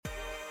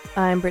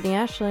I'm Brittany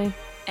Ashley.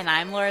 And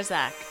I'm Laura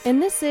Zach. And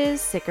this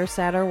is Sicker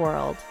Sadder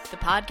World, the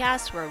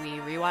podcast where we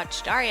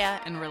rewatch Daria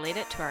and relate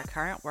it to our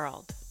current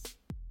world.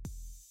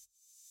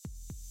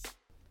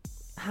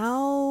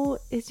 How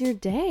is your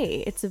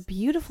day? It's a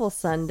beautiful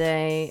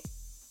Sunday.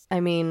 I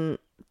mean,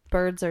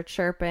 birds are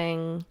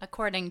chirping.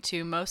 According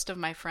to most of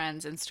my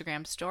friends'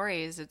 Instagram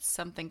stories, it's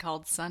something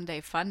called Sunday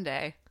Fun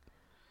Day.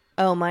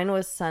 Oh, mine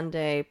was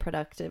Sunday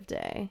Productive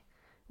Day.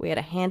 We had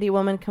a handy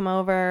woman come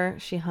over.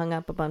 She hung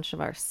up a bunch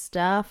of our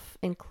stuff,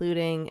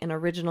 including an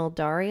original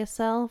Daria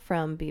cell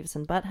from Beavis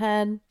and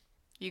Butthead.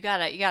 You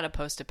gotta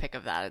post a pic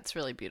of that. It's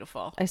really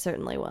beautiful. I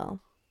certainly will.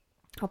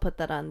 I'll put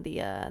that on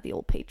the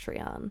old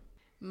Patreon.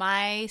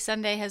 My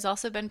Sunday has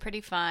also been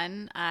pretty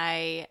fun.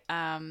 I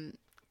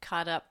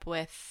caught up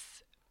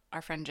with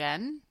our friend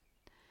Jen.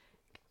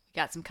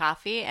 Got some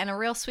coffee, and a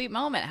real sweet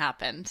moment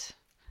happened.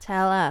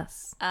 Tell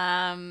us.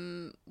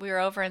 We were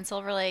over in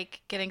Silver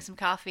Lake getting some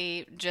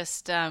coffee,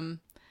 just,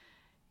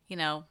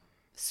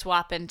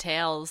 swapping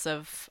tales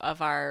of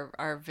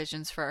our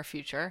visions for our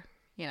future,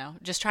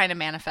 just trying to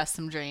manifest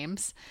some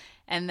dreams.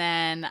 And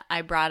then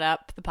I brought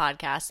up the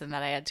podcast and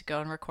that I had to go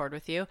and record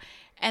with you.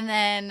 And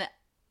then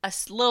a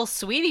little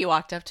sweetie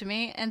walked up to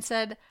me and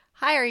said,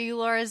 "Hi, are you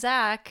Laura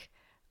Zach?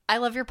 I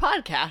love your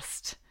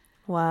podcast."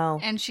 Wow.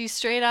 And she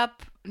straight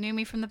up knew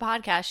me from the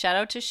podcast. Shout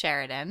out to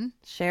Sheridan.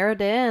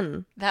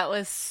 Sheridan. That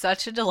was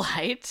such a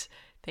delight.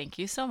 Thank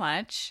you so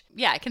much.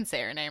 Yeah, I can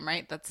say her name,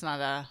 right? That's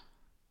not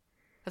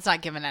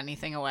giving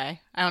anything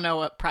away. I don't know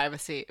what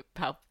privacy.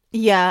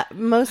 Yeah,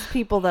 most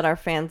people that are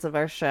fans of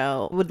our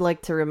show would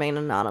like to remain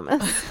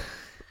anonymous.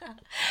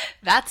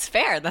 That's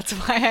fair. That's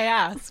why I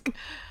ask.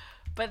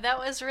 But that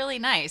was really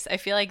nice. I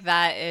feel like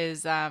that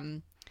is,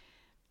 I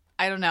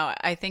don't know.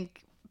 I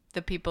think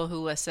the people who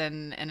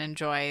listen and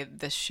enjoy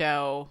the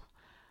show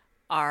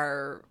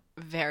are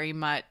very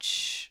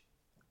much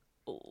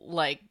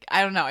like,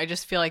 I don't know, I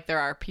just feel like there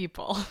are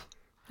people.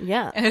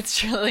 Yeah. And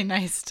it's really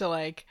nice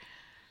to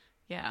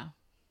yeah.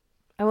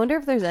 I wonder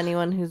if there's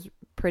anyone who's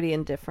pretty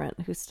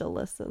indifferent who still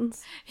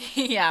listens.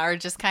 Yeah, or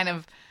just kind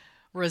of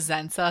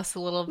resents us a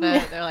little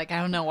bit. Yeah. They're like, I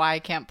don't know why I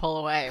can't pull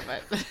away,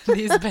 but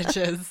these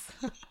bitches.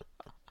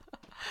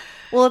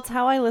 Well, that's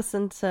how I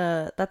listen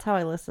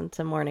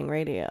to morning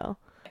radio.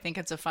 I think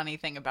it's a funny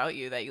thing about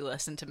you that you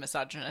listen to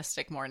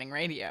misogynistic morning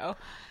radio.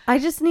 I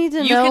just need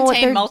to know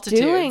what they're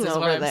doing is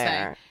over what I'm there.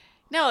 Saying.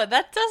 No,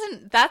 that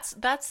doesn't.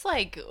 That's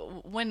like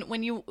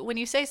when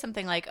you say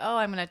something like, "Oh,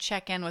 I'm going to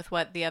check in with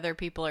what the other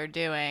people are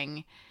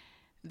doing."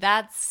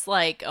 That's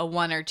like a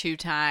 1 or 2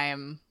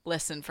 time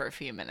listen for a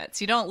few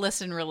minutes. You don't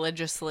listen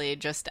religiously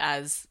just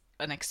as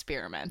an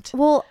experiment.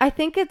 Well, I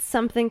think it's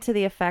something to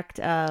the effect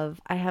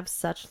of I have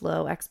such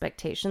low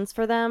expectations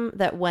for them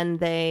that when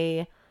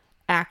they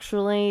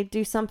actually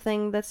do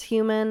something that's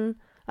human,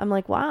 I'm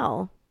like,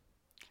 wow.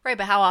 Right,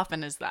 but how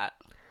often is that?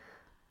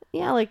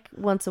 Yeah, like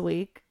once a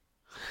week.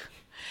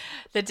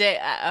 The day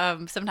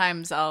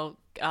sometimes I'll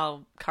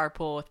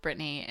carpool with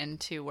Brittany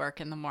into work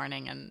in the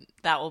morning, and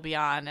that will be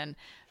on. And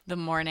the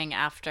morning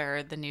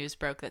after the news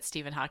broke that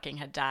Stephen Hawking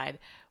had died,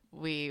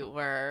 we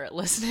were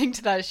listening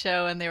to that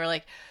show, and they were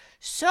like,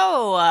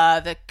 "So,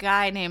 the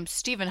guy named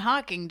Stephen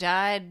Hawking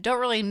died.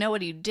 Don't really know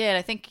what he did.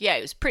 I think, yeah,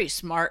 he was pretty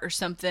smart or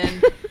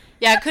something."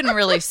 Yeah, I couldn't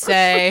really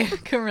say.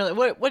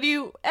 What do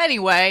you,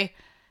 anyway,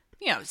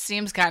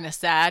 seems kind of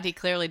sad. He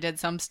clearly did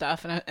some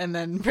stuff. And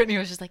then Brittany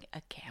was just like,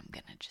 "Okay, I'm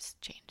going to just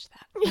change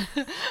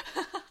that."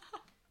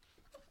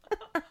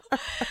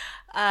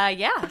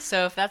 Yeah,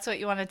 so if that's what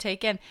you want to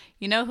take in,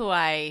 you know who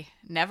I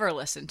never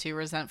listen to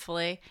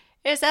resentfully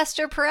is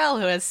Esther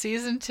Perel, who has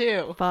season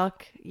 2.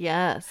 Fuck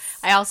yes.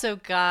 I also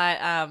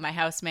got my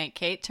housemate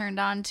Kate turned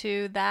on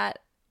to that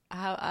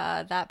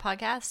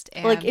podcast.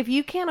 And like, if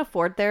you can't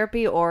afford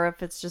therapy, or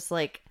if it's just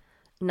like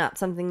not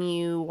something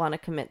you want to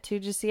commit to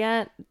just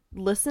yet,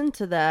 listen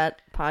to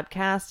that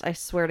podcast. I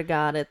swear to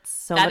God, it's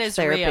so much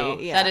therapy.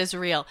 Real. Yeah. That is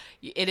real.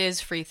 It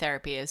is free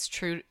therapy. Is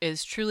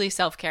truly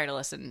self-care to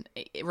listen,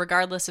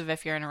 regardless of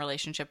if you're in a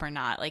relationship or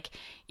not. Like,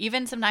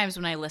 even sometimes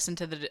when I listen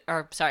to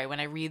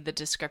when I read the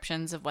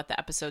descriptions of what the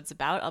episode's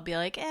about, I'll be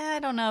like, I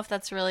don't know if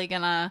that's really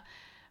gonna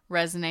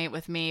resonate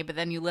with me. But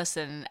then you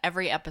listen, and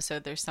every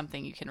episode there's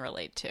something you can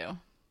relate to.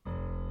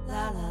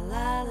 La la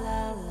la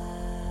la la.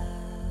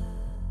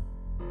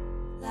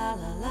 La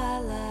la la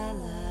la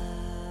la.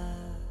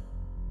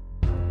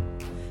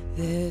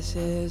 This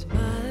is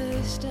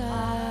my style.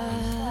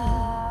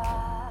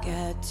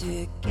 Got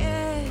to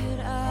get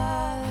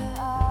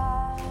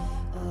up,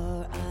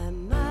 or I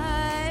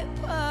might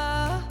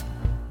fall.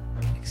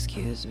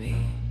 Excuse me.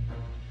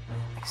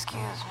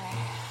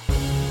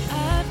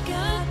 I've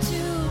got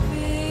to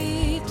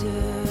be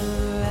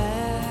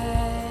direct.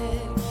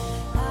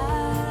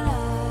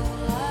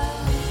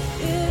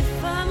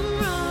 If I'm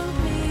wrong,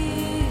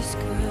 please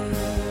correct.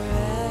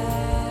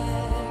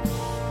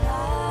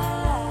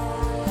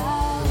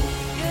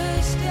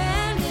 You're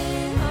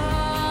standing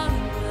on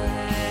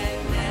my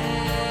neck.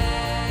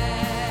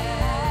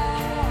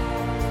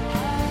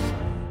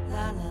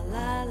 La la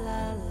la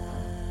la la.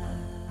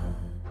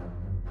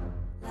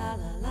 La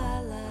la la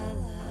la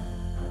la.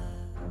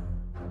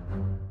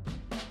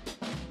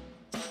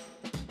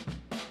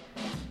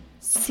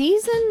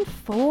 Season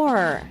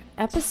 4,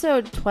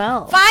 episode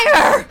 12.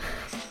 Fire!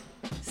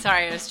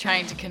 Sorry, I was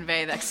trying to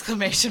convey the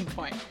exclamation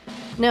point.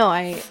 No,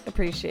 I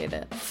appreciate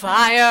it.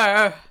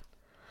 Fire!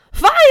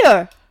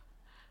 Fire!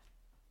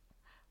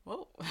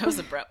 Whoa, that was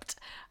abrupt.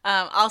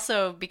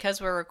 Also, because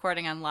we're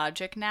recording on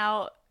Logic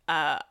now,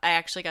 I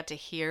actually got to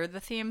hear the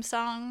theme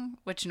song,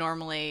 which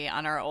normally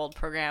on our old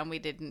program we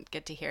didn't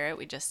get to hear it.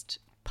 We just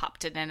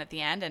popped it in at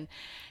the end, and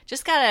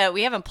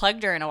we haven't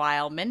plugged her in a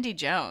while. Mindy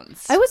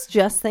Jones. I was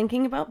just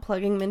thinking about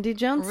plugging Mindy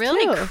Jones,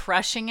 really too.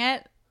 crushing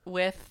it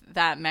with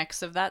that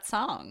mix of that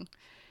song.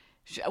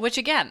 Which,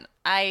 again,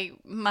 I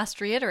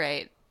must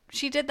reiterate,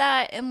 she did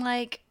that in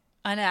like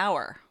an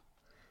hour.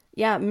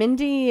 Yeah,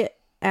 Mindy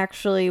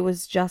actually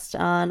was just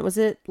on, was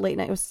it Late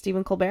Night with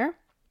Stephen Colbert?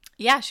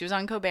 Yeah, she was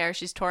on Colbert.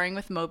 She's touring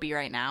with Moby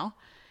right now.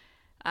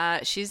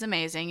 She's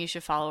amazing. You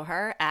should follow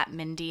her at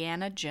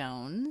Mindiana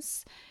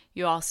Jones.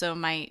 You also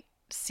might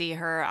see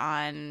her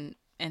on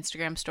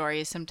Instagram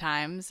stories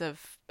sometimes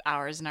of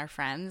ours and our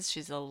friends.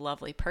 She's a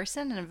lovely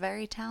person and a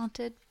very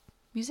talented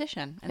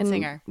musician and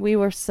singer. We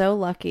were so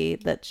lucky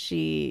that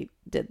she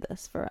did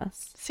this for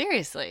us.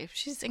 Seriously,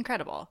 she's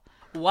incredible.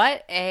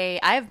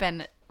 I've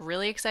been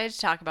really excited to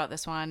talk about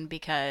this one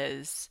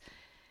because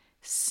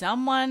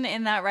someone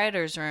in that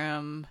writer's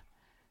room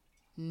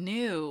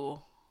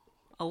knew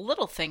a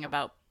little thing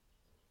about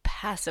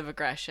passive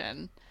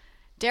aggression.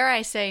 Dare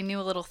I say,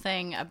 knew a little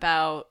thing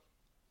about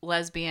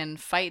lesbian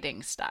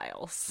fighting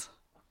styles.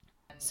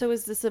 So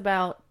is this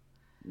about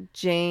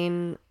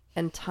Jane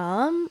and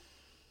Tom?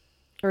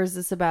 Or is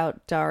this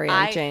about Daria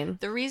and Jane?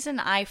 The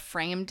reason I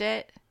framed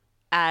it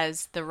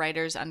as the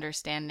writers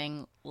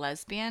understanding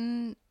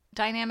lesbian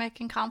dynamic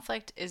and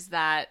conflict is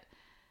that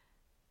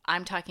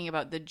I'm talking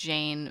about the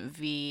Jane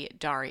v.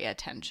 Daria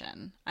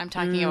tension. I'm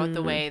talking about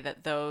the way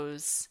that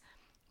those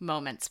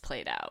moments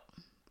played out.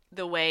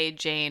 The way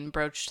Jane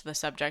broached the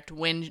subject,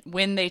 when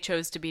they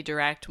chose to be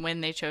direct, when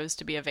they chose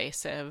to be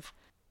evasive.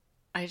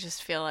 I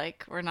just feel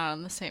like we're not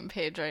on the same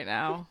page right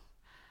now.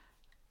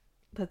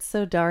 That's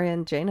so Daria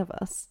and Jane of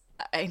us.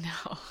 I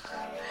know.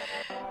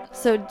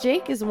 So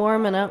Jake is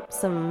warming up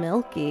some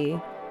Milky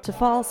to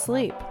fall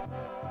asleep.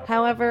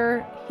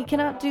 However, he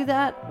cannot do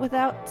that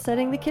without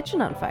setting the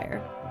kitchen on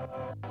fire.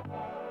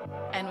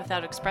 And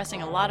without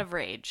expressing a lot of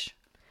rage.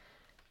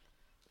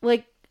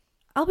 Like,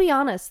 I'll be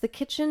honest, the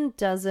kitchen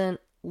doesn't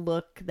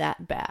look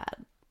that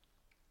bad.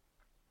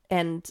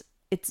 And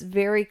it's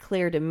very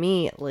clear to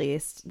me, at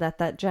least,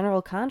 that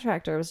general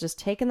contractor was just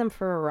taking them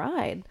for a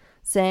ride,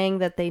 saying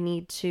that they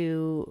need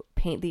to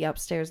paint the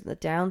upstairs and the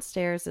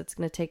downstairs. It's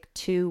going to take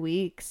 2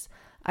 weeks.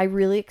 I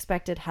really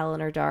expected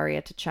Helen or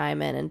Daria to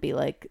chime in and be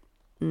like,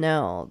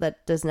 no,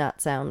 that does not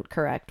sound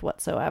correct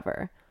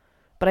whatsoever.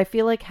 But I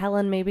feel like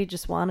Helen maybe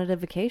just wanted a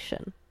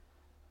vacation.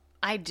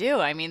 I do.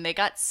 I mean, they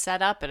got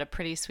set up at a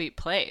pretty sweet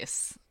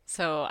place.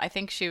 So I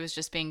think she was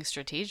just being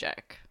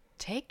strategic.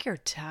 Take your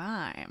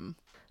time.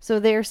 So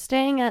they're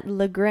staying at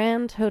Le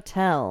Grand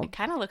Hotel. It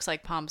kind of looks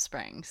like Palm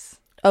Springs.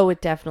 Oh,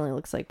 it definitely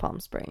looks like Palm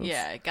Springs.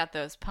 Yeah, it got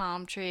those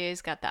palm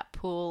trees, got that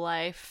pool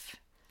life.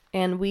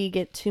 And we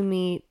get to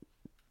meet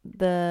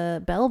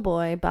the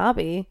bellboy,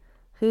 Bobby,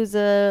 who's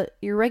a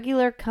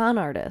irregular con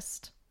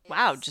artist.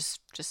 Wow, just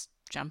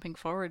jumping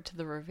forward to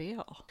the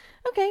reveal.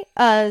 Okay,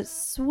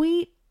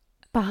 sweet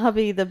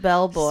Bobby the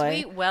bellboy.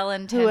 Sweet,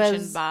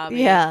 well-intentioned Bobby.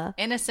 Yeah.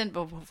 Innocent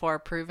before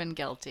proven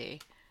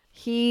guilty.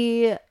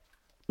 He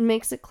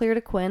makes it clear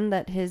to Quinn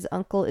that his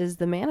uncle is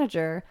the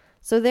manager,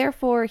 so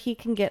therefore he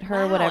can get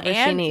her whatever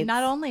she needs.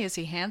 Not only is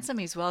he handsome,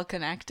 he's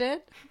well-connected.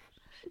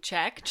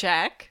 Check,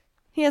 check.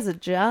 He has a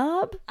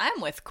job.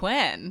 I'm with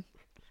Quinn.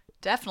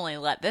 Definitely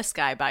let this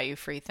guy buy you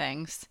free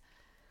things.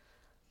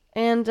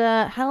 And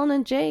Helen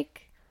and Jake,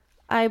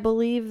 I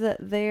believe that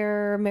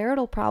their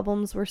marital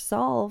problems were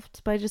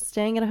solved by just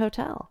staying at a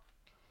hotel.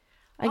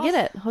 I get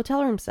it.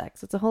 Hotel room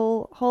sex. It's a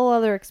whole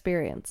other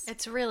experience.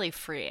 It's really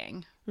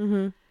freeing.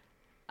 Mm-hmm.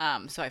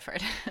 So I've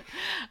heard.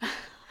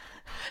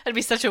 That'd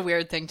be such a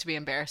weird thing to be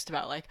embarrassed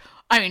about. Like,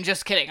 I mean,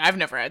 just kidding. I've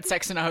never had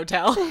sex in a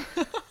hotel.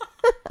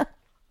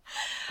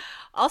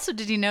 Also,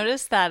 did you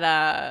notice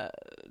that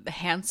the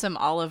handsome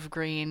olive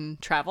green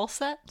travel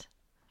set?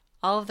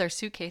 All of their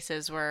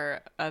suitcases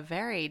were a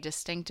very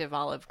distinctive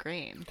olive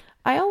green.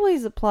 I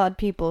always applaud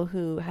people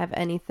who have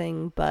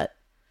anything but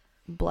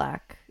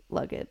black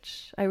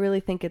luggage. I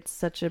really think it's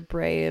such a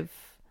brave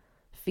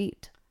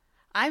feat.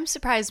 I'm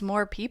surprised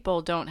more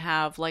people don't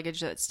have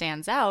luggage that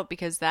stands out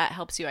because that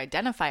helps you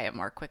identify it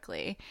more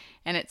quickly.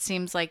 And it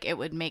seems like it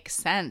would make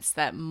sense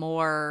that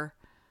more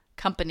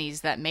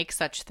companies that make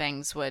such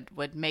things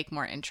would make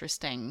more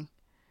interesting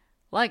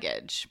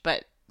luggage.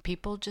 But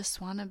people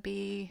just want to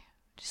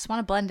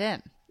blend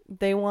in.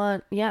 They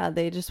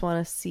just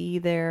want to see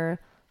their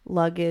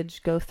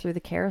luggage go through the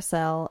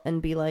carousel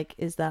and be like,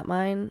 is that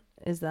mine?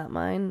 Is that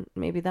mine?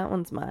 Maybe that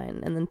one's mine.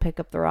 And then pick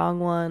up the wrong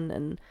one.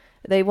 And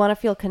they want to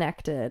feel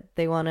connected.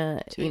 They want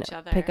to each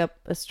other. Pick up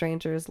a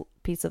stranger's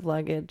piece of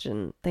luggage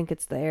and think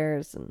it's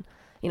theirs and,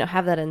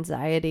 have that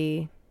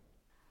anxiety.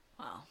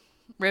 Well,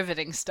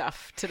 riveting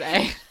stuff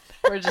today.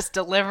 We're just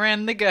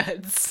delivering the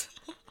goods.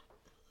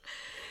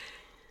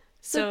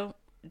 So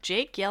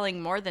Jake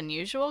yelling more than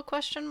usual? ?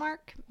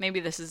 Maybe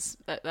this is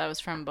that was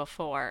from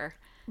before.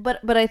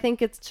 But I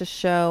think it's to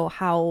show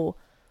how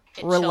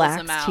It chills him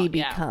relaxed out, he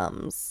yeah.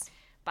 becomes.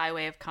 By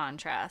way of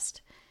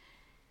contrast.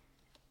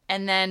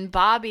 And then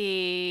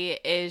Bobby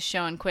is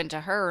showing Quinn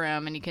to her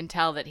room, and you can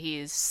tell that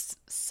he's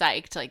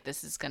psyched. Like,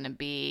 this is going to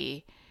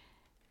be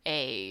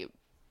a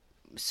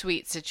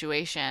sweet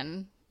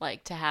situation.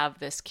 Like, to have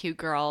this cute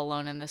girl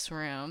alone in this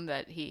room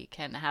that he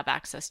can have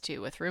access to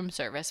with room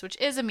service, which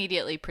is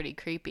immediately pretty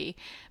creepy.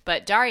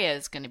 But Daria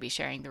is going to be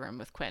sharing the room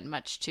with Quinn,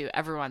 much to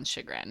everyone's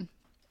chagrin.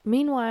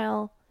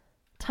 Meanwhile,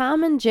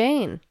 Tom and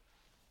Jane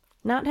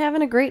not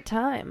having a great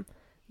time.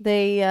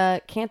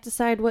 They can't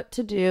decide what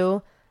to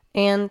do.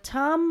 And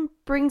Tom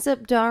brings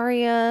up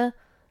Daria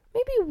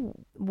maybe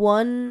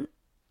one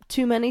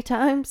too many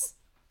times,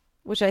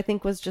 which I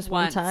think was just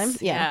Once, one time.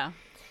 yeah.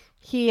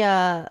 He,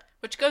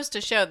 Which goes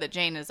to show that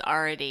Jane is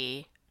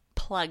already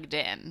plugged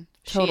in.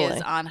 She Totally.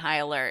 is on high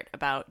alert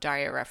about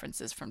Daria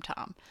references from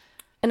Tom.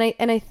 and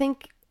I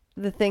think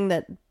the thing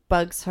that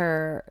bugs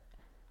her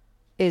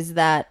is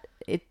that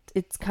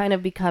it's kind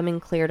of becoming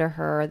clear to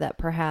her that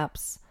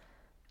perhaps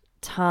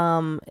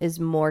Tom is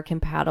more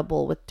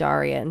compatible with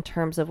Daria in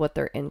terms of what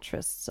their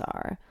interests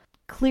are.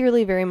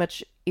 Clearly very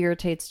much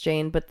irritates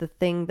Jane, but the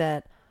thing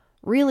that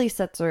really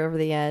sets her over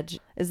the edge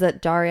is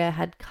that Daria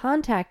had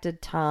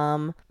contacted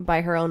Tom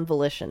by her own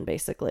volition,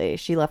 basically.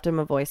 She left him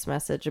a voice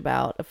message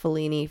about a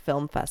Fellini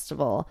film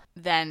festival.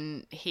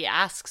 Then he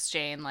asks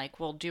Jane, like,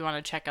 well, do you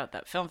want to check out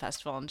that film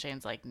festival? And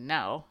Jane's like,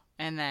 no.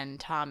 And then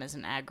Tom is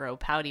an aggro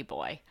pouty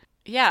boy.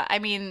 Yeah, I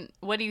mean,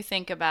 what do you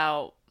think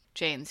about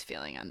Jane's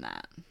feeling on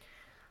that?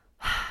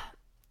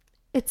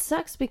 It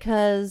sucks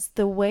because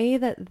the way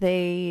that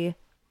they...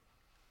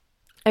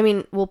 I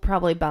mean, we'll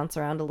probably bounce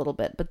around a little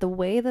bit, but the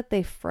way that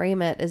they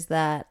frame it is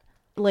that,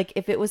 like,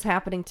 if it was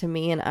happening to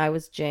me and I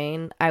was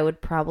Jane, I would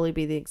probably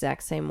be the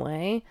exact same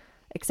way,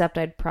 except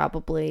I'd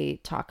probably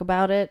talk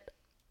about it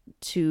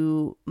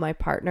to my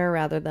partner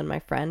rather than my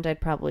friend.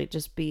 I'd probably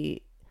just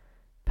be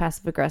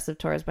passive aggressive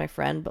towards my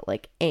friend, but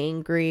like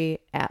angry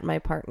at my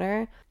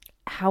partner.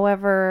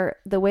 However,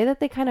 the way that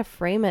they kind of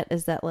frame it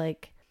is that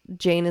like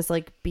Jane is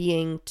like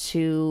being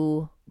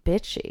too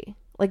bitchy.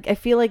 Like, I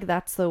feel like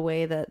that's the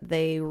way that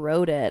they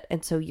wrote it.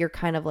 And so you're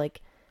kind of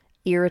like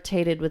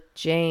irritated with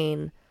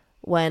Jane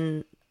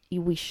when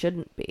we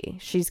shouldn't be.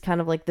 She's kind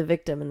of like the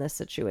victim in this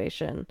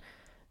situation.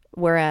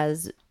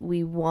 Whereas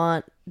we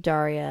want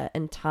Daria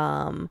and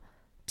Tom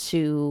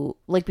to,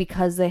 like,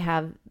 because they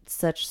have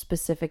such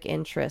specific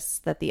interests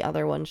that the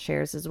other one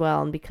shares as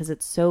well. And because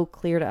it's so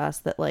clear to us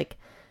that, like,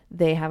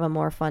 they have a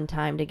more fun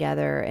time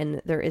together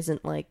and there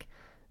isn't, like,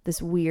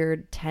 this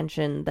weird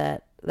tension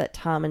that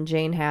Tom and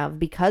Jane have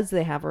because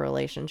they have a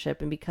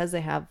relationship and because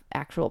they have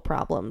actual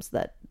problems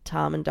that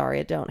Tom and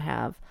Daria don't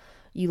have.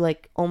 You,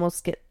 like,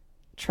 almost get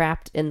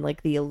trapped in,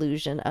 like, the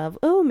illusion of,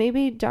 oh,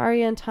 maybe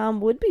Daria and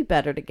Tom would be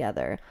better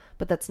together.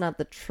 But that's not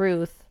the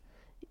truth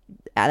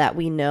that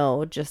we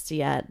know just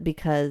yet,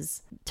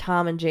 because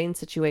Tom and Jane's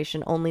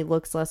situation only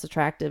looks less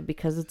attractive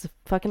because it's a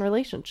fucking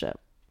relationship.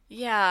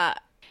 Yeah,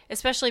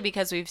 especially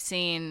because we've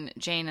seen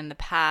Jane in the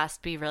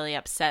past be really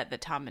upset that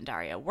Tom and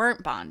Daria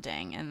weren't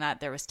bonding and that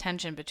there was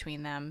tension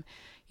between them.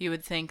 You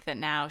would think that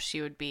now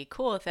she would be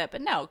cool with it,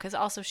 but no, because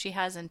also she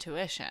has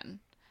intuition.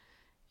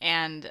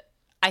 And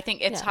I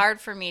think it's hard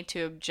for me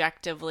to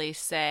objectively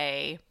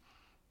say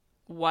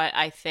what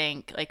I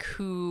think, like,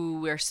 who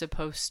we're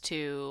supposed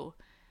to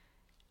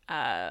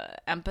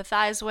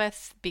empathize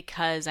with,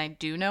 because I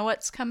do know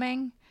what's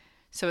coming.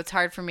 So it's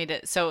hard for me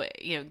to, so,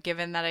 you know,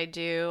 given that I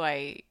do,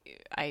 I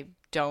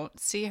don't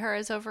see her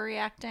as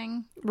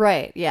overreacting.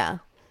 Right, yeah.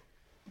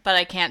 But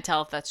I can't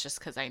tell if that's just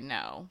because I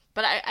know.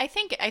 But I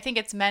think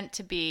it's meant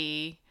to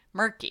be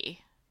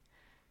murky.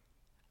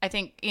 I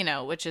think, you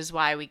know, which is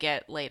why we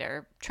get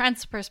later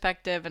Trent's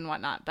perspective and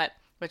whatnot, but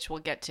which we'll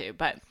get to.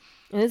 But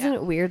And isn't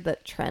it weird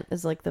that Trent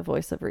is like the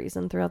voice of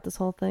reason throughout this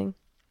whole thing?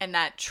 and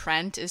that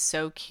Trent is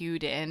so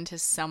cued in to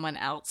someone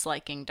else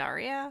liking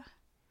Daria.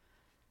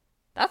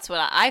 That's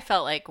what I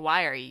felt like.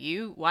 Why do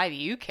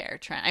you care,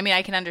 Trent? I mean,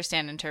 I can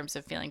understand in terms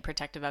of feeling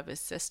protective of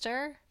his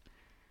sister,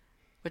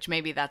 which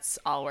maybe that's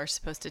all we're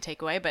supposed to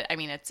take away. But I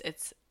mean,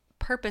 it's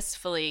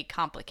purposefully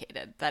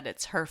complicated that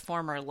it's her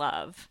former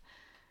love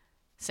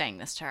saying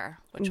this to her,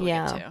 which we'll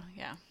get to.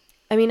 Yeah.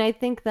 I mean, I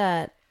think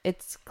that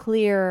it's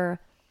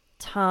clear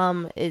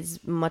Tom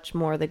is much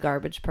more the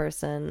garbage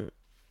person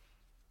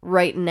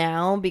right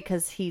now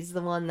because he's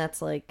the one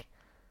that's like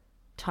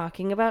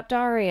talking about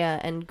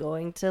Daria and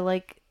going to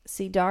like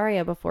see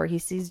Daria before he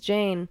sees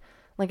Jane.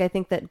 Like, I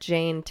think that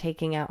Jane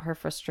taking out her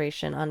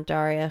frustration on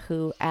Daria,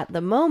 who at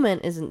the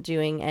moment isn't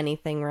doing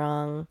anything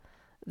wrong,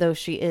 though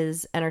she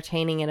is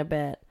entertaining it a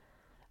bit.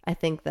 I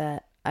think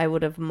that I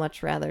would have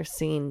much rather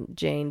seen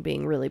Jane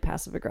being really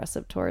passive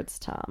aggressive towards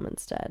Tom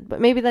instead.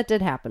 But maybe that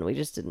did happen. We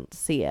just didn't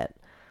see it.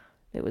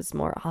 It was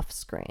more off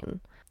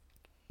screen.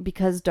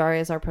 Because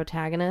Daria is our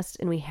protagonist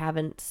and we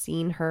haven't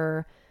seen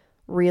her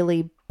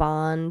really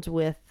bond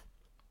with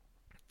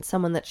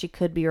someone that she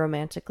could be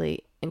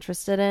romantically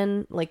interested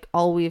in. Like,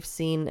 all we've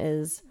seen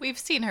is We've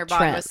seen her bond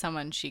Trent. with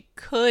someone she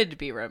could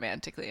be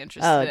romantically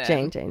interested oh,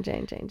 in.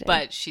 Jane.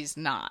 But she's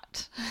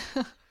not.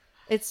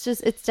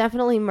 It's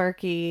definitely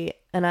murky,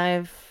 and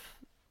I've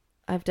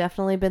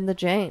definitely been the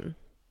Jane,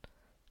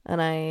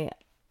 and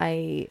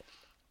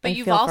But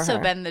you've feel for also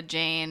her. been the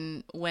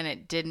Jane when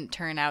it didn't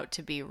turn out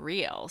to be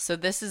real. So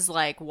this is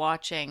like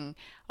watching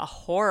a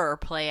horror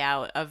play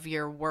out of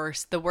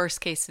the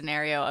worst case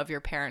scenario of your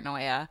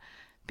paranoia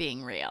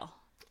being real.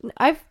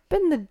 I've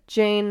been the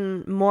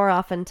Jane more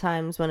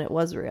oftentimes when it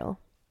was real.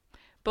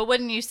 But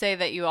wouldn't you say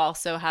that you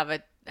also have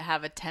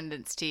a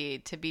tendency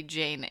to be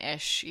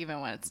Jane-ish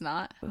even when it's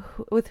not?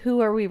 With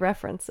who are we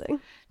referencing?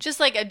 Just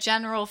like a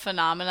general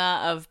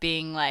phenomena of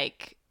being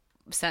like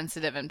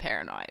sensitive and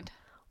paranoid.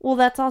 Well,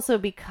 that's also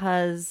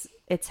because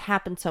it's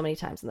happened so many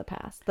times in the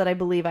past that I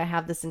believe I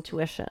have this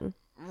intuition.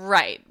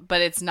 Right,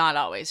 but it's not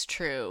always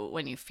true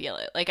when you feel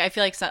it. Like I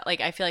feel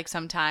like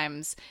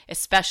sometimes,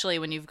 especially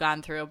when you've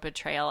gone through a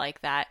betrayal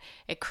like that,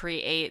 it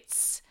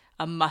creates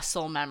a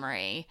muscle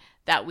memory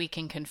that we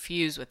can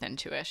confuse with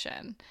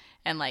intuition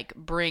and like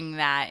bring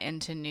that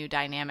into new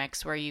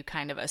dynamics where you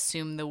kind of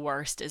assume the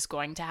worst is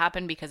going to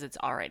happen because it's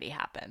already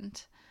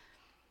happened.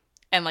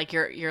 And like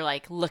you're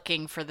like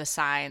looking for the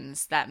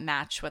signs that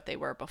match what they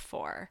were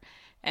before.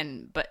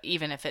 But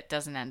even if it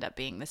doesn't end up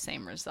being the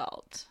same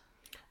result.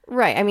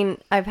 Right. I mean,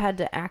 I've had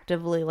to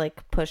actively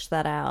like push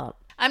that out.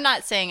 I'm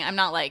not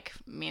like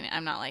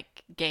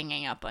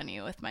ganging up on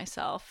you with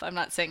myself. I'm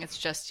not saying it's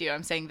just you.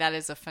 I'm saying that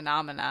is a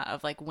phenomena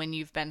of like when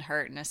you've been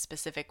hurt in a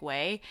specific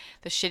way.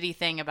 I think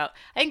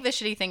the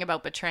shitty thing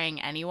about betraying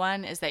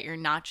anyone is that you're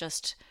not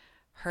just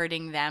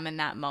hurting them in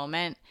that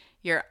moment.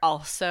 You're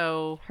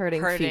also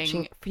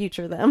hurting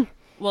future them.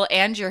 Well,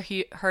 and you're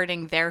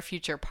hurting their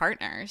future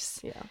partners.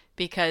 Yeah.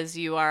 Because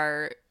you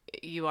are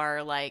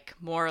like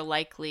more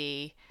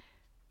likely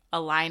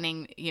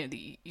aligning,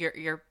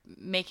 you're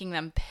making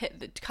them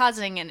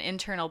causing an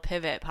internal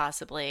pivot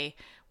possibly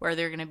where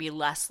they're going to be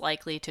less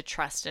likely to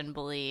trust and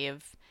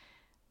believe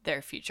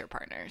their future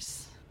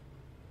partners.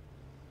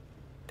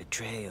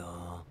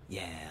 Betrayal,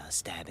 yeah, a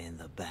stab in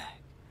the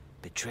back.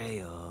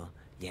 Betrayal,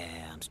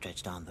 yeah, I'm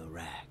stretched on the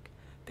rack.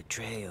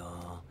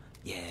 Betrayal,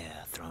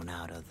 yeah, thrown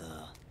out of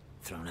the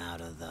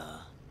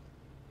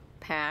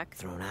Pack.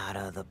 thrown out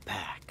of the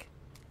pack.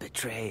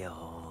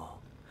 Betrayal,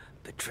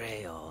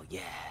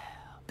 yeah.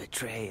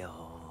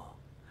 Betrayal.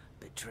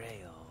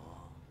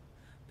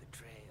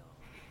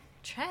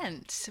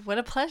 Trent, what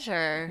a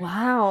pleasure.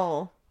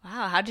 Wow.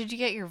 Wow, how did you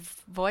get your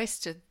voice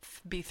to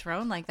be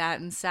thrown like that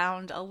and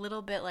sound a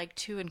little bit like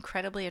two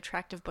incredibly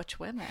attractive butch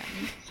women?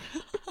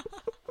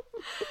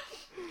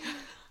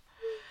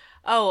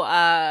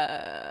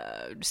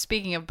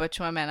 Speaking of butch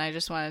women, I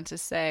just wanted to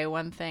say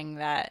one thing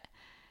that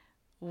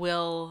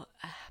will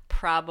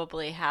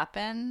probably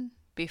happen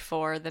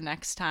before the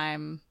next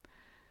time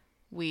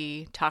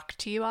we talk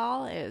to you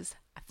all is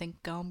I think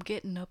I'm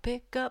getting a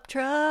pickup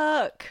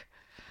truck.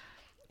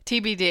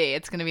 TBD.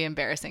 It's going to be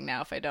embarrassing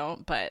now if I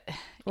don't, but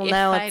Well, if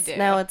now I it's do.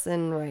 now it's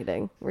in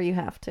writing where you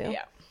have to.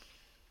 Yeah.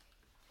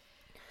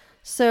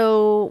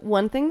 So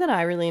one thing that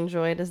I really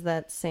enjoyed is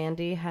that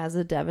Sandy has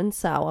a Devon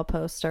Sawa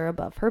poster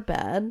above her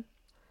bed.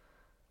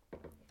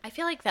 I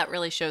feel like that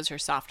really shows her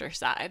softer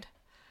side.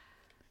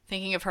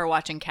 Thinking of her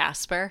watching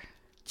Casper.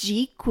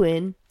 G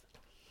Quinn.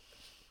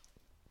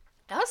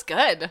 That was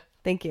good.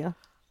 Thank you.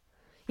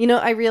 You know,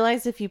 I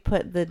realized if you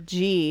put the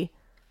G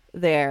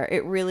there,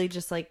 it really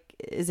just like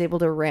is able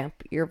to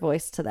ramp your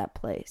voice to that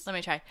place. Let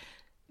me try.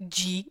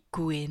 G.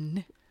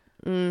 Gwyn.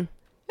 It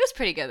was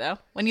pretty good, though.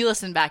 When you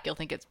listen back, you'll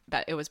think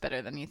it was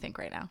better than you think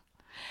right now.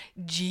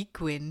 G.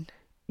 Gwyn.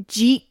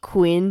 G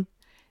Quinn.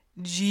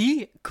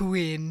 G.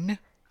 Gwyn.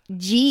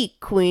 G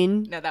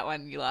Quinn. No, that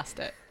one, you lost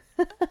it.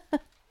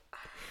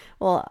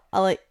 Well,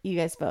 I'll let you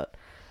guys vote.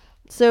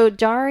 So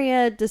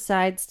Daria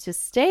decides to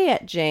stay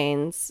at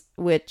Jane's,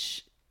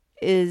 which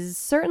is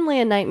certainly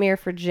a nightmare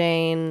for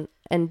Jane,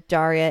 and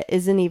Daria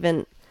isn't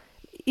even...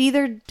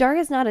 Either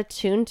Daria's not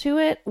attuned to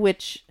it,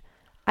 which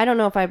I don't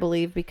know if I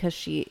believe because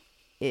she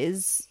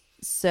is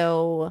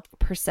so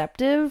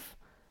perceptive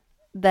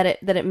that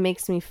it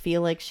makes me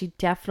feel like she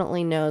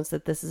definitely knows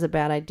that this is a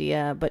bad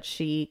idea, but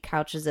she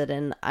couches it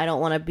in, I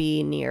don't want to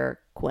be near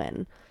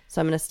Quinn,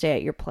 so I'm going to stay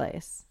at your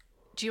place.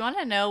 Do you want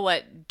to know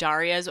what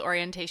Daria's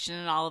orientation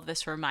in all of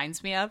this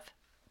reminds me of?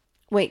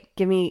 Wait,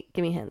 give me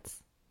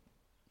hints.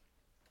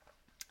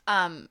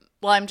 Well,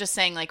 I'm just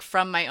saying, like,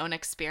 from my own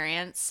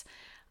experience,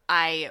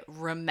 I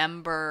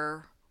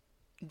remember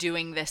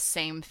doing this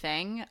same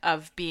thing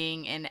of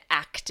being in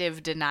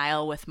active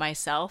denial with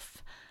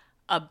myself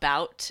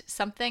about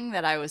something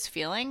that I was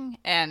feeling.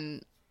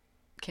 And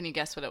can you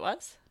guess what it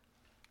was?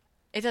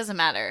 It doesn't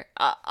matter.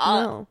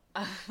 No.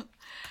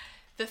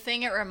 The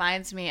thing it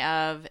reminds me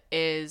of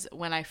is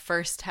when I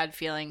first had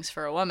feelings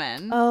for a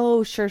woman.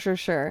 Oh,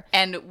 sure.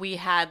 And we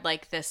had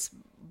like this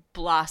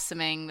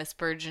blossoming, this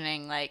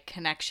burgeoning like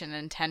connection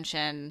and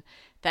tension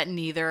that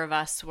neither of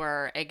us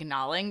were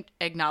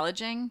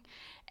acknowledging.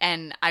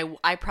 And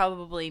I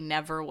probably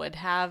never would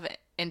have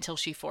until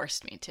she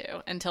forced me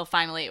to. Until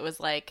finally it was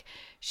like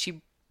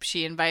she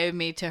invited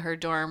me to her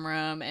dorm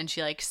room and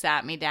she like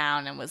sat me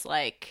down and was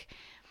like,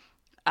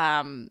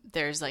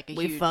 there's like a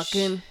We huge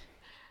fucking.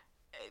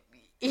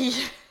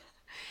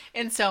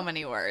 in so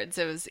many words.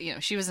 It was,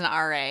 she was an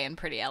RA and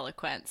pretty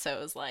eloquent, so it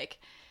was like,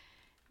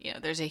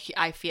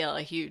 I feel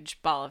a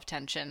huge ball of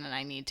tension and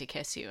I need to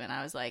kiss you. And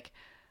I was like,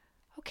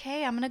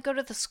 okay, I'm gonna go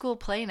to the school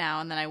play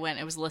now. And then I went.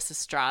 It was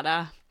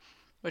Lysistrata,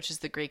 which is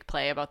the Greek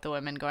play about the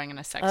women going on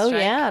a sex Oh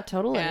strike. yeah,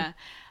 totally. Yeah.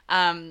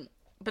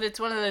 But it's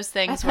one of those I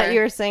things thought where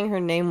you were saying her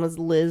name was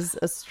Liz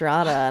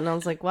Estrada, and I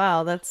was like,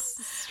 wow,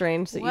 that's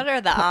strange. That what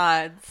are the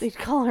odds? you'd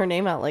call her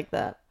name out like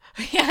that?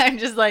 Yeah, I'm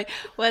just like,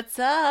 what's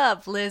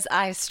up, Liz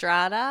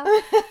Istrada?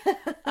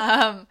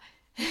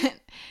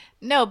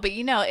 No, but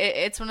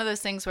it's one of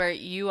those things where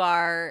you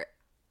are,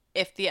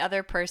 if the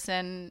other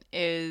person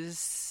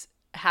is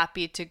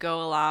happy to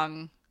go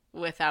along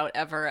without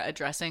ever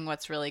addressing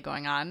what's really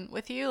going on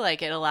with you,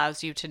 like it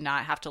allows you to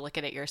not have to look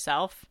at it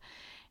yourself.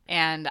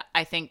 And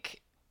I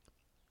think,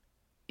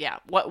 yeah,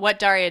 what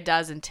Daria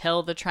does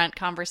until the Trent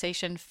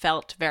conversation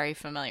felt very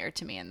familiar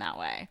to me in that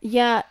way.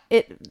 Yeah,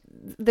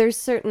 there's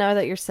certain, now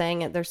that you're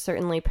saying it, there's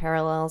certainly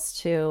parallels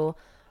to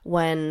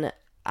when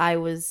I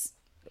was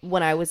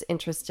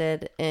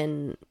interested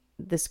in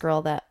this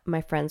girl that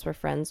my friends were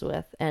friends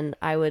with, and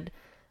I would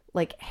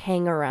like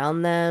hang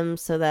around them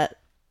so that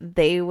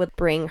they would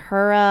bring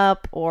her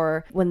up,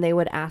 or when they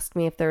would ask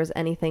me if there was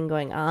anything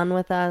going on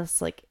with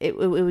us, like it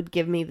would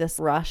give me this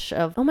rush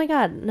of, oh my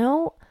god,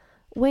 no,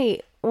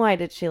 wait, why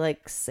did she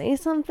like say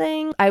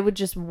something? I would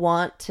just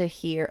want to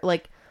hear,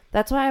 like,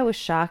 that's why I was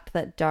shocked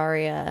that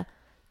Daria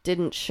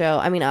didn't show.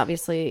 I mean,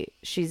 obviously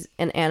she's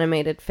an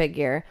animated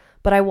figure,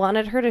 but I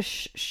wanted her to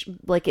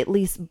like at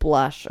least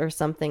blush or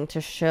something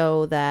to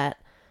show that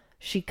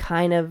she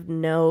kind of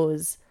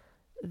knows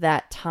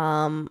that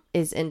Tom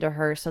is into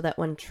her, so that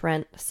when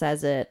Trent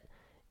says it,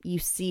 you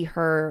see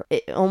her,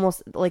 it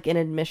almost like an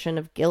admission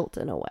of guilt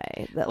in a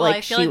way, that Well,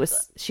 like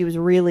she was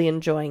really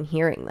enjoying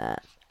hearing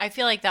that. I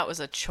feel like that was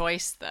a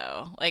choice,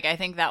 though. Like, I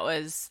think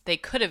they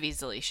could have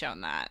easily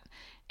shown that.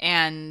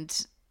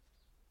 And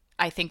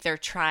I think they're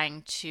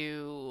trying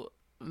to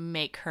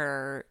make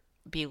her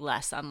be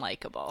less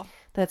unlikable.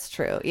 That's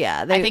true.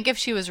 Yeah. I think if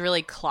she was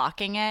really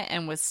clocking it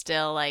and was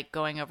still like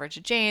going over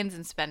to Jane's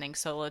and spending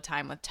solo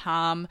time with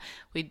Tom,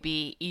 we'd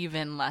be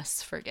even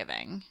less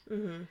forgiving.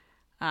 Mm-hmm.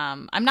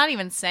 I'm not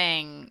even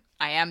saying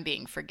I am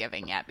being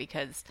forgiving yet,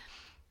 because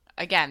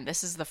again,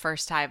 this is the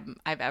first time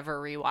I've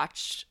ever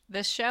rewatched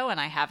this show,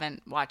 and I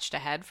haven't watched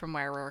ahead from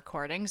where we're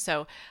recording.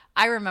 So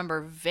I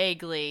remember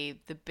vaguely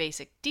the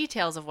basic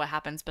details of what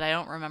happens, but I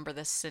don't remember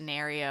the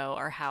scenario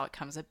or how it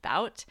comes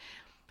about.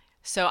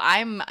 So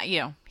I'm,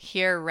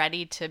 here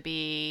ready to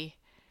be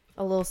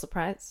a little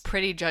surprised,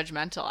 pretty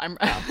judgmental.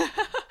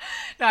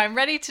 I'm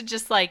ready to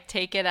just like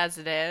take it as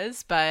it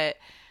is, but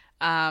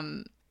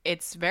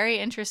it's very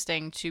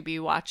interesting to be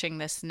watching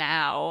this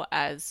now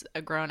as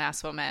a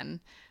grown-ass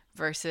woman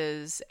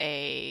versus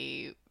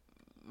a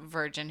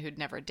virgin who'd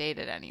never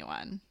dated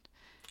anyone.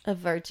 a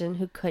virgin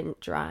who couldn't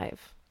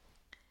drive.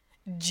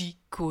 G.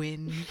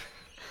 Quinn.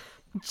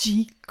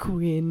 G.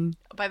 Quinn.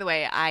 By the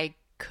way, I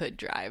could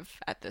drive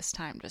at this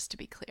time, just to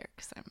be clear,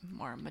 because I'm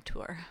more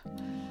mature.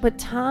 But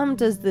Tom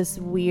does this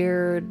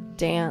weird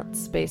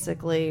dance,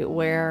 basically,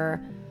 where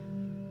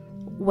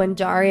when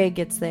Daria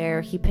gets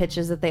there, he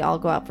pitches that they all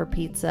go out for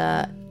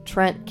pizza.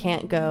 Trent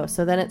can't go,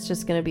 so then it's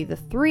just going to be the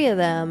three of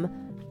them,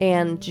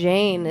 and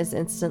Jane is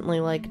instantly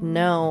like,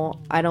 no,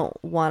 I don't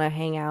want to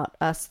hang out,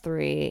 us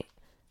three.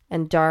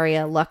 And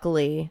Daria,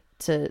 luckily,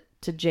 to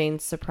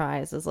Jane's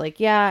surprise, is like,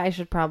 yeah, I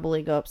should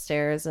probably go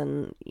upstairs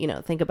and,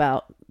 think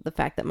about the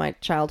fact that my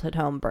childhood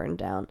home burned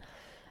down.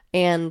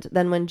 And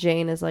then when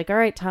Jane is like, all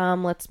right,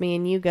 Tom, let's me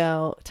and you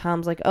go,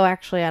 Tom's like, oh,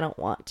 actually, I don't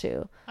want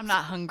to. I'm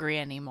not hungry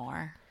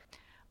anymore.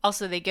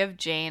 Also, they give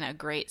Jane a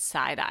great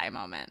side-eye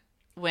moment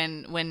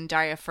when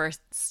Daria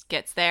first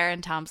gets there,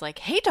 and Tom's like,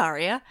 hey,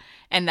 Daria.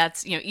 And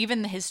that's,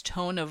 even his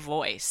tone of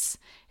voice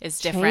is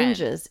different.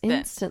 Changes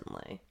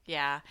instantly.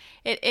 Yeah.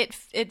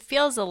 It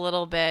feels a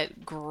little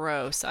bit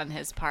gross on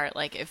his part.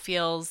 Like, it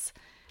feels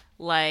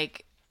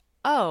like,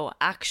 oh,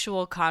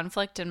 actual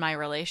conflict in my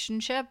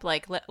relationship?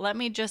 Like, let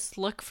me just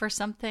look for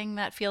something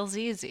that feels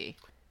easy.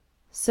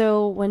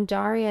 So when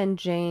Daria and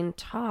Jane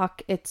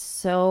talk, it's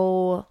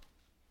so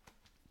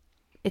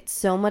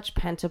much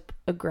pent-up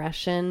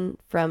aggression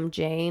from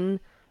Jane,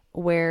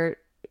 where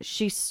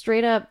she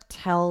straight up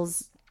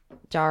tells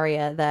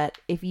Daria that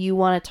if you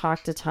want to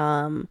talk to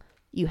Tom,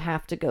 you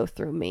have to go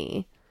through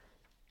me.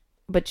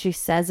 But she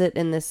says it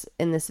in this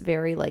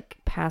very like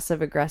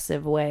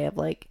passive-aggressive way of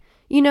like,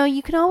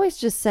 you can always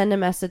just send a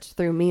message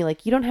through me.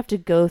 Like, you don't have to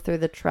go through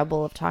the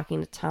trouble of talking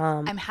to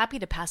Tom. I'm happy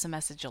to pass a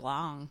message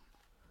along.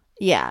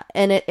 Yeah,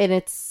 and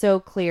it's so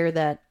clear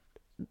that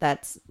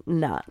that's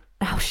not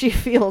how she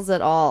feels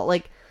at all.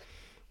 Like,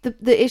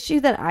 the issue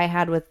that I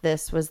had with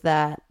this was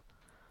that,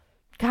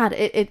 God,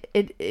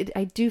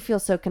 I do feel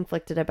so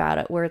conflicted about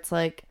it, where it's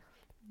like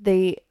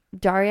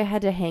Daria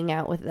had to hang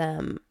out with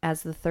them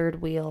as the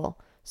third wheel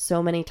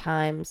so many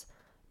times,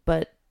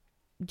 but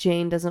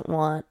Jane doesn't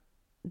want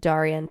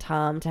Daria and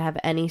Tom to have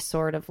any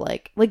sort of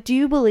like, do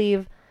you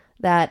believe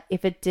that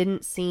if it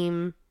didn't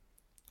seem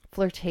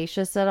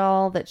flirtatious at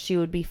all, that she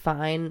would be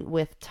fine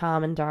with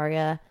Tom and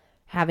Daria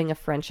having a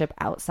friendship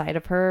outside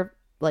of her?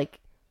 Like,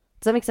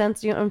 does that make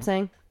sense? Do you know what I'm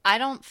saying? I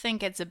don't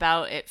think it's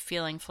about it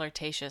feeling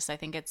flirtatious. I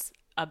think it's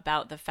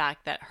about the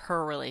fact that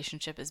her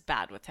relationship is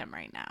bad with him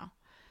right now.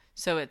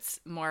 So it's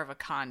more of a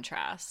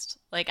contrast.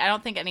 Like, I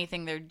don't think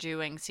anything they're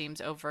doing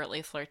seems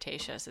overtly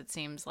flirtatious. It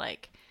seems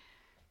like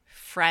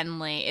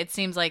friendly. It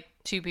seems like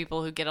two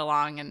people who get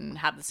along and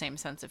have the same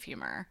sense of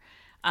humor.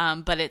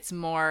 But it's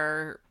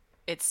more,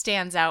 it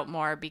stands out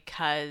more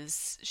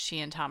because she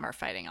and Tom are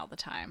fighting all the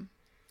time.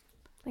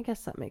 I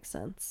guess that makes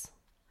sense.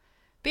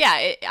 But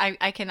yeah,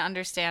 I can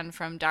understand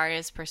from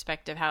Daria's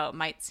perspective how it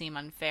might seem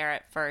unfair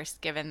at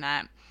first, given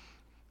that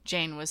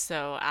Jane was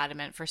so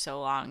adamant for so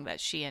long that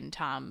she and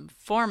Tom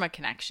form a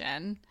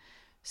connection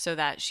so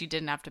that she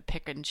didn't have to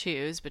pick and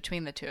choose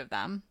between the two of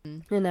them.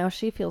 And now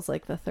she feels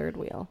like the third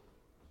wheel.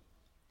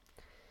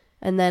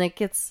 And then it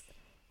gets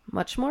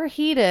much more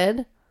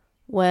heated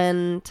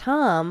when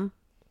Tom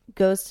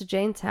goes to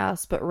Jane's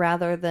house, but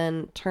rather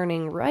than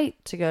turning right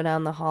to go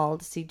down the hall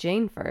to see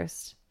Jane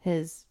first,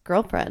 his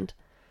girlfriend,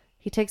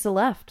 he takes a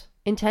left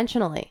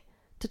intentionally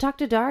to talk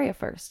to Daria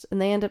first.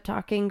 And they end up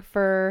talking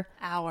for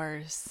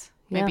Hours.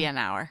 Yeah. Maybe an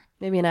hour.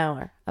 maybe an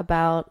hour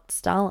about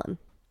Stalin.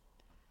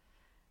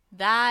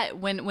 That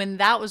when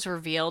that was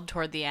revealed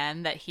toward the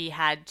end that he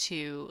had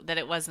to, that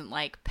it wasn't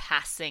like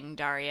passing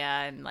Daria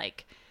and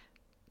like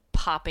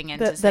popping in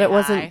to say That it hi.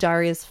 wasn't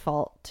Daria's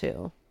fault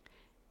too.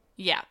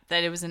 Yeah,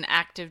 that it was an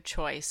active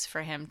choice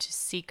for him to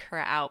seek her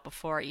out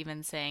before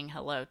even saying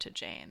hello to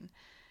Jane.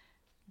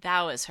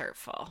 That was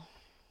hurtful.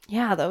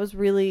 Yeah, that was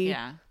really,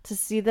 Yeah. to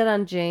see that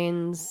on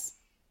Jane's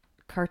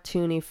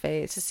cartoony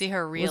face. To see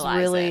her was realize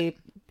really, it.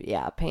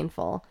 yeah,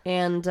 painful.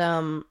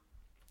 And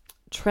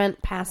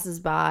Trent passes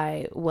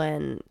by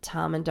when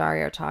Tom and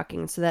Daria are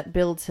talking, so that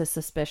builds his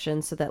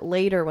suspicion, so that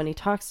later when he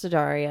talks to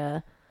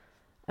Daria,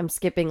 I'm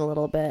skipping a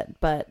little bit,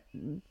 but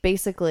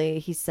basically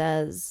he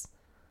says,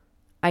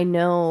 I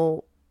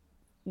know,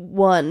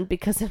 one,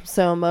 because I'm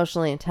so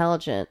emotionally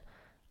intelligent,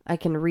 I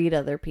can read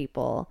other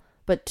people,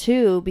 but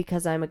two,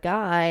 because I'm a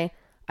guy,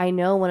 I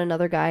know when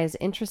another guy is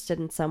interested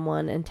in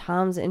someone and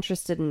Tom's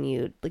interested in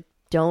you. Like,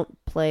 don't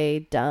play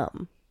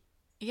dumb.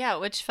 Yeah,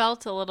 which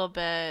felt a little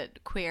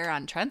bit queer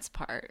on Trent's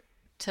part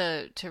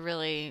to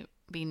really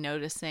be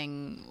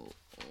noticing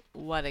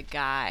what a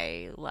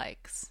guy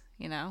likes,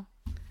 you know?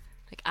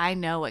 Like, I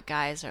know what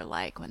guys are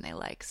like when they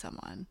like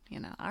someone, you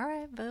know? All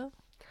right, boo.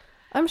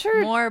 I'm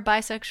sure. More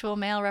bisexual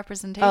male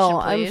representation,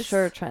 Oh, please. I'm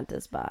sure Trent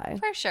is bi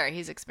For sure,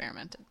 he's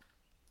experimented.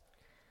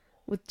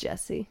 with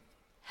Jesse.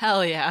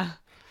 Hell yeah.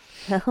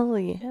 Hell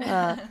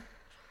yeah.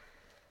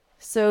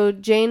 So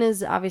Jane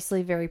is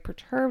obviously very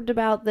perturbed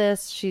about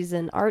this. She's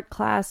in art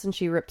class and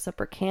she rips up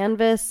her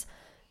canvas.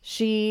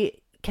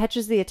 She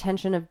catches the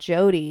attention of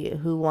Jody,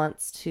 who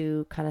wants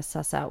to kind of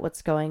suss out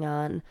what's going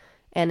on.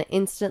 And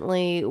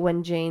instantly,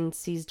 when Jane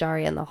sees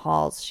Daria in the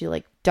halls, she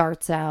like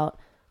darts out.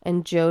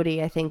 And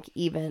Jody, I think,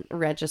 even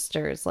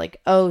registers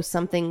like, oh,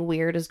 something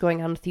weird is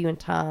going on with you and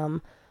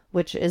Tom,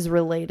 which is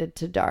related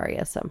to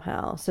Daria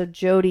somehow. So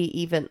Jody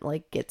even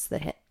like gets the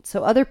hint.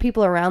 So other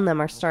people around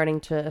them are starting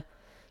to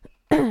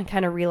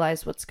kind of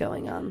realize what's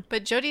going on.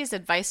 But Jodie's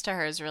advice to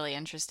her is really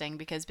interesting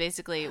because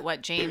basically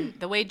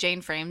the way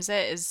Jane frames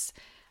it is,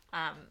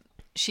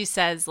 she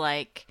says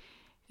like,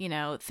 you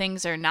know,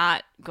 things are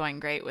not going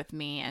great with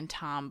me and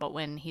Tom, but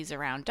when he's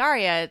around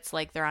Daria, it's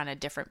like they're on a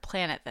different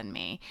planet than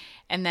me.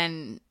 And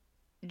then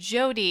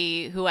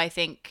Jodie, who I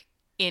think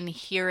in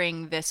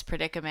hearing this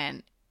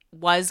predicament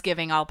was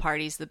giving all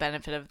parties the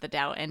benefit of the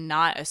doubt and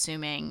not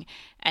assuming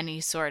any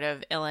sort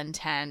of ill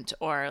intent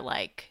or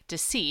like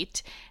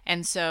deceit.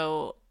 And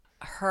so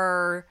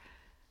her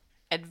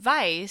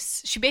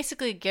advice, she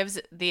basically gives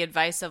the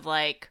advice of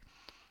like,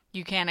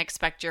 you can't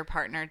expect your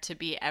partner to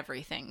be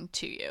everything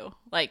to you.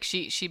 Like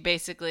she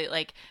basically,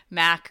 like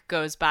Mac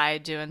goes by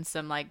doing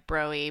some like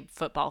bro-y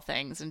football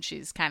things and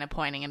she's kind of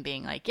pointing and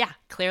being like, yeah,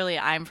 clearly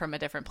I'm from a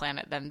different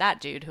planet than that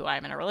dude who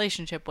I'm in a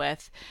relationship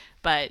with.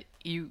 But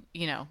you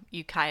know,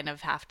 you kind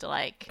of have to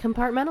like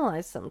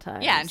Compartmentalize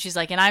sometimes. yeah, and she's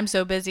like, and I'm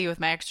so busy with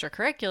my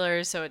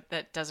extracurriculars, so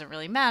that doesn't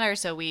really matter.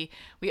 So we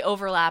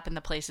overlap in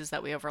the places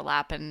that we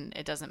overlap, and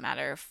it doesn't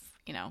matter if,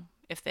 you know,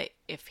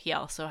 if he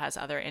also has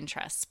other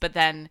interests. But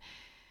then,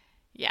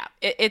 yeah,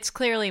 it's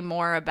clearly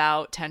more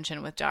about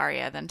tension with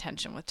Daria than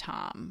tension with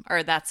Tom,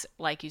 or that's,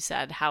 like you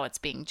said, how it's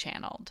being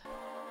channeled.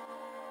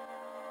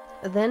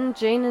 Then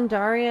Jane and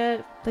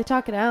Daria, they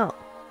talk it out.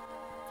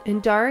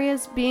 And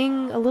Daria's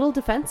being a little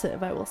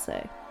defensive, I will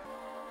say.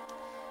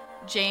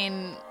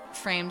 Jane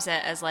frames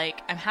it as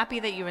like, I'm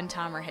happy that you and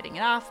Tom are hitting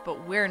it off,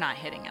 but we're not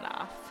hitting it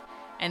off.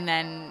 And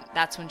then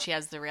that's when she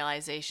has the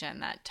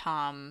realization that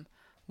Tom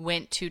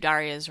went to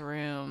Daria's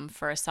room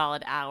for a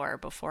solid hour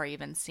before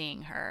even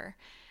seeing her.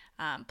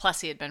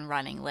 Plus he had been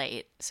running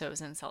late, so it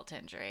was insult to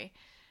injury.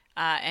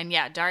 And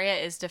yeah, Daria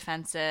is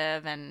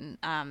defensive, and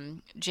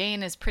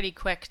Jane is pretty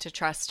quick to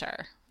trust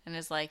her and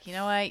is like, you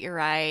know what, you're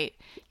right.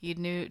 You'd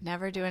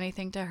never do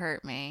anything to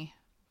hurt me.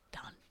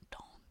 Dun,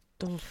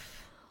 dun.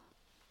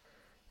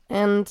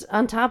 And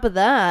on top of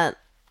that,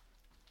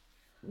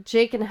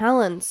 Jake and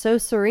Helen, so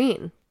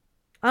serene.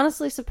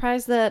 Honestly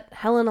surprised that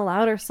Helen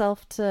allowed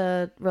herself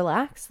to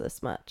relax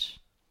this much.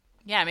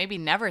 Yeah, maybe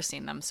never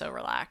seen them so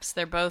relaxed.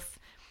 They're both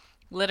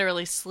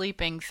literally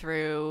sleeping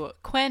through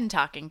Quinn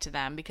talking to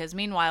them, because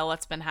meanwhile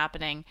what's been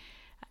happening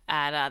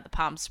at the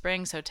Palm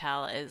Springs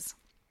Hotel is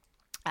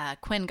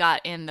Quinn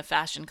got in the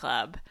fashion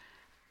club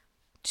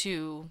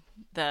to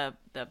the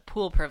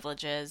pool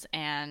privileges,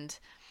 and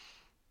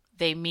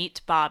they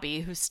meet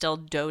Bobby, who's still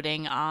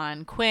doting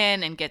on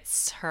Quinn, and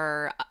gets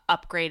her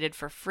upgraded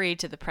for free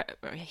to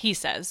he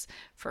says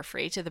for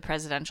free to the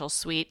presidential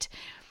suite.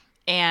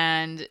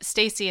 And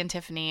Stacy and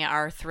Tiffany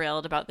are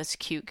thrilled about this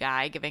cute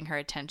guy giving her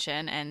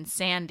attention. And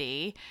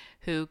Sandy,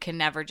 who can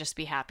never just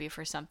be happy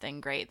for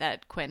something great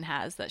that Quinn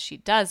has that she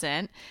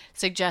doesn't,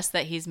 suggests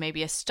that he's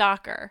maybe a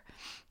stalker,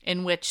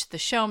 in which the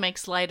show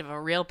makes light of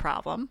a real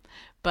problem,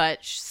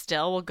 but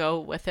still will go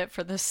with it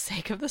for the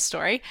sake of the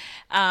story.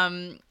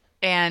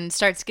 And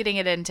starts getting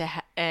it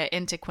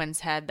into Quinn's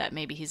head that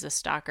maybe he's a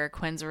stalker.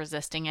 Quinn's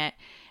resisting it,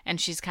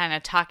 and she's kind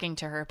of talking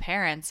to her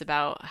parents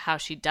about how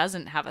she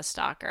doesn't have a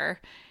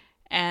stalker.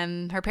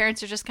 And her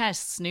parents are just kind of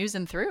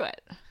snoozing through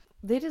it.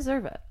 They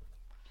deserve it.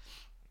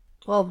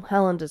 Well,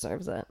 Helen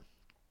deserves it.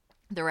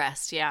 The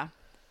rest, yeah.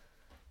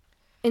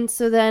 And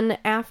so then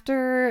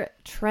after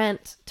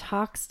Trent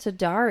talks to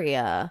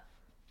Daria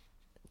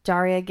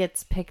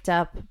gets picked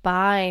up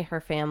by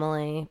her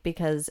family,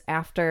 because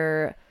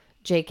after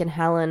Jake and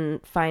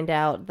Helen find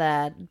out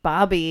that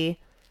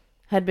Bobby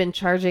had been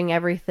charging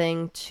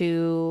everything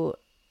to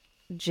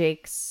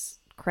Jake's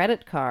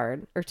credit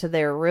card, or to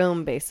their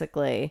room,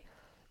 basically,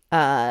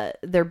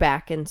 they're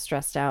back in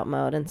stressed out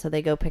mode. And so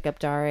they go pick up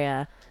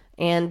Daria.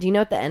 And do you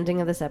know what the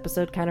ending of this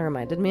episode kind of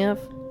reminded me of?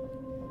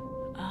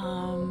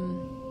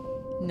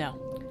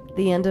 No.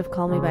 The end of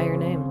Call Me By Your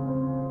Name.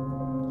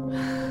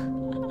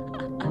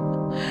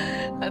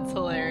 That's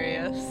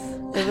hilarious.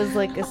 It was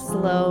like a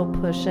slow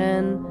push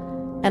in.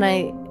 And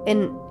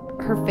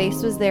her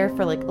face was there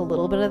for like a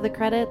little bit of the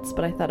credits,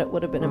 but I thought it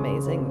would have been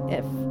amazing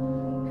if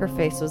her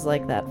face was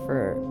like that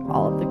for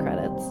all of the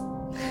credits.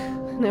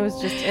 And it was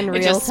just in It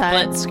real just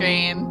time. split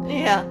screen.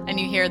 Yeah. And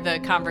you hear the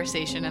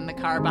conversation in the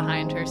car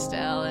behind her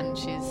still, and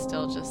she's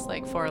still just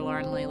like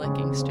forlornly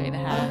looking straight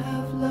ahead.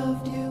 I've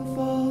loved you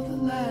for the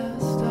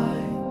last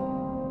time.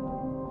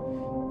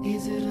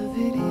 Is it a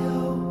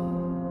video?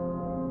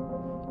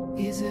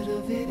 Is it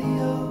a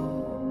video?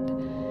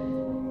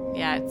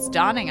 Yeah, it's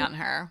dawning on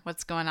her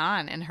what's going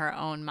on in her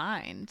own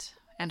mind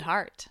and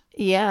heart.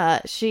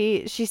 Yeah,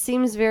 she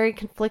seems very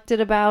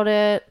conflicted about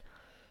it.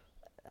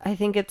 I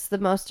think it's the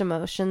most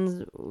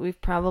emotions we've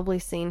probably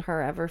seen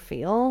her ever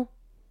feel.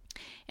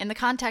 In the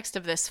context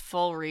of this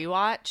full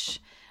rewatch,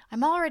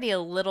 I'm already a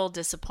little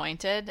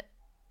disappointed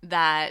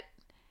that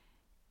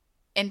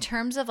in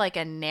terms of like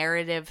a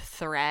narrative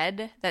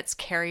thread that's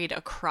carried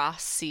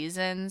across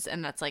seasons,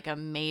 and that's like a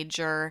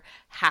major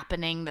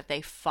happening that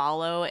they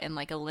follow in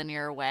like a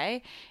linear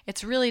way,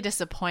 it's really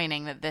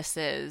disappointing that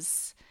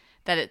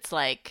it's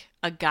like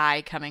a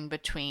guy coming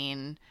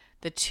between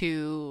the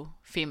two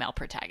female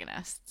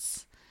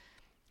protagonists.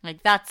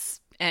 Like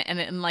that's,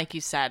 and like you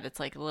said, it's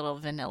like a little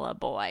vanilla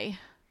boy.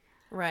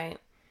 Right.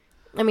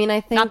 I mean, I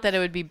think... Not that it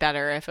would be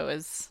better if it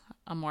was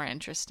a more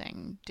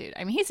interesting dude.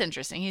 I mean, he's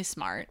interesting. He's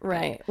smart.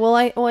 Right. Well,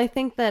 I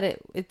think that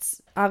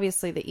it's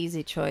obviously the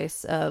easy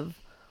choice of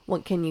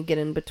what can you get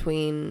in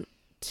between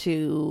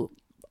two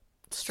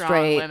Strong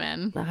straight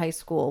women. high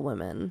school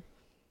women.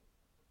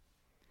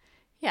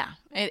 Yeah,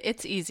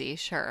 it's easy,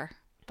 sure.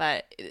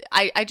 But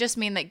I just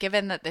mean that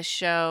given that the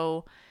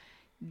show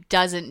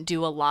doesn't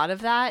do a lot of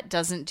that,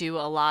 doesn't do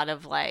a lot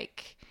of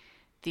like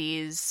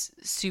these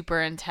super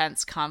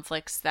intense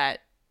conflicts that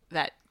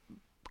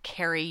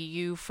carry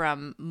you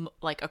from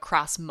like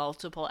across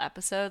multiple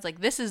episodes,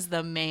 like this is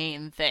the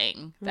main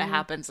thing that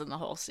happens in the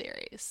whole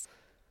series.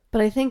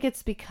 But I think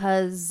it's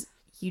because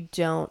you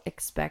don't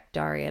expect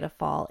Daria to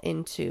fall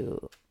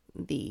into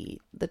the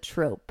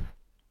trope.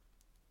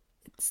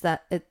 It's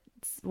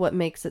what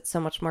makes it so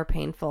much more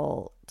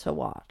painful to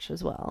watch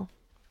as well.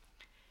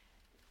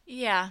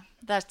 Yeah,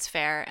 that's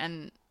fair.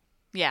 And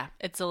yeah,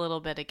 it's a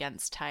little bit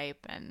against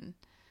type, and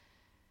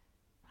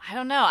I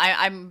don't know.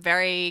 I'm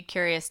very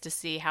curious to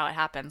see how it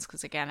happens,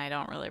 because again, I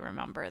don't really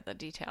remember the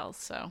details.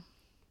 So,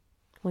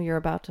 Well, you're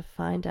about to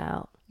find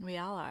out we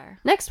all are.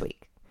 next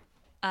week.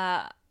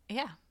 Yeah,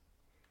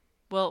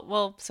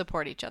 we'll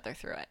support each other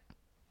through it.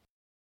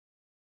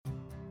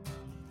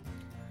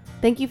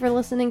 Thank you for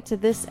listening to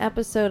this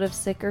episode of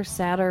Sicker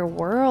Sadder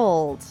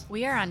World.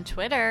 We are on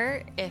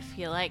Twitter if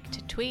you like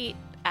to tweet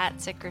at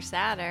Sick or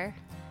Sadder.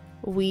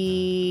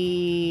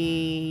 We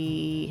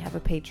have a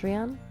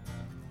Patreon,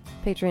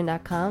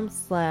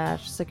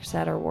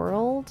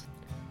 patreon.com/sickersadderworld.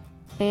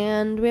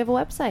 And we have a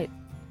website,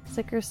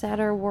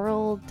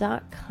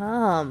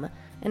 sickersadderworld.com.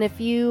 And if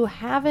you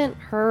haven't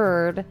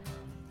heard,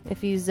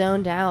 if you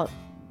zoned out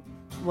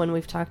when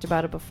we've talked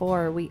about it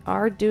before, we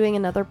are doing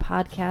another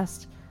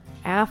podcast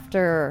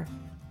after,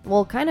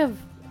 well, kind of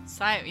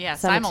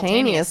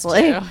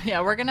simultaneously.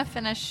 Yeah, we're gonna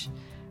finish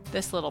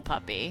this little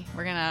puppy.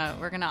 We're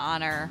gonna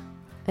honor.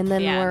 And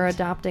then the we're end.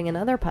 adopting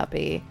another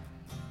puppy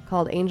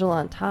called Angel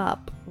on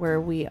Top,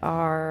 where we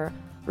are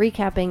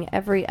recapping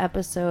every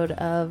episode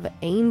of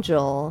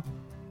Angel,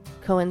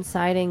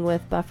 coinciding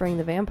with Buffering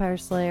the Vampire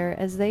Slayer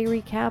as they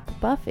recap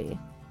Buffy.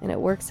 And it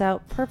works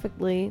out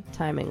perfectly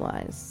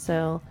timing-wise.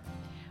 So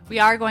We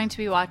are going to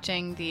be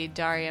watching the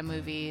Daria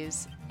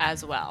movies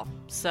as well.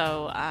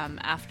 So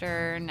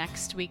after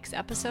next week's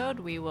episode,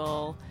 we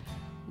will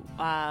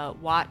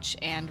watch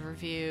and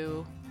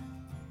review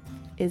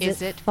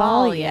is it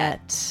fall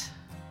yet?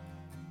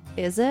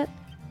 Is it?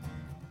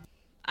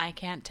 I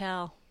can't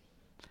tell.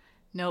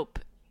 Nope.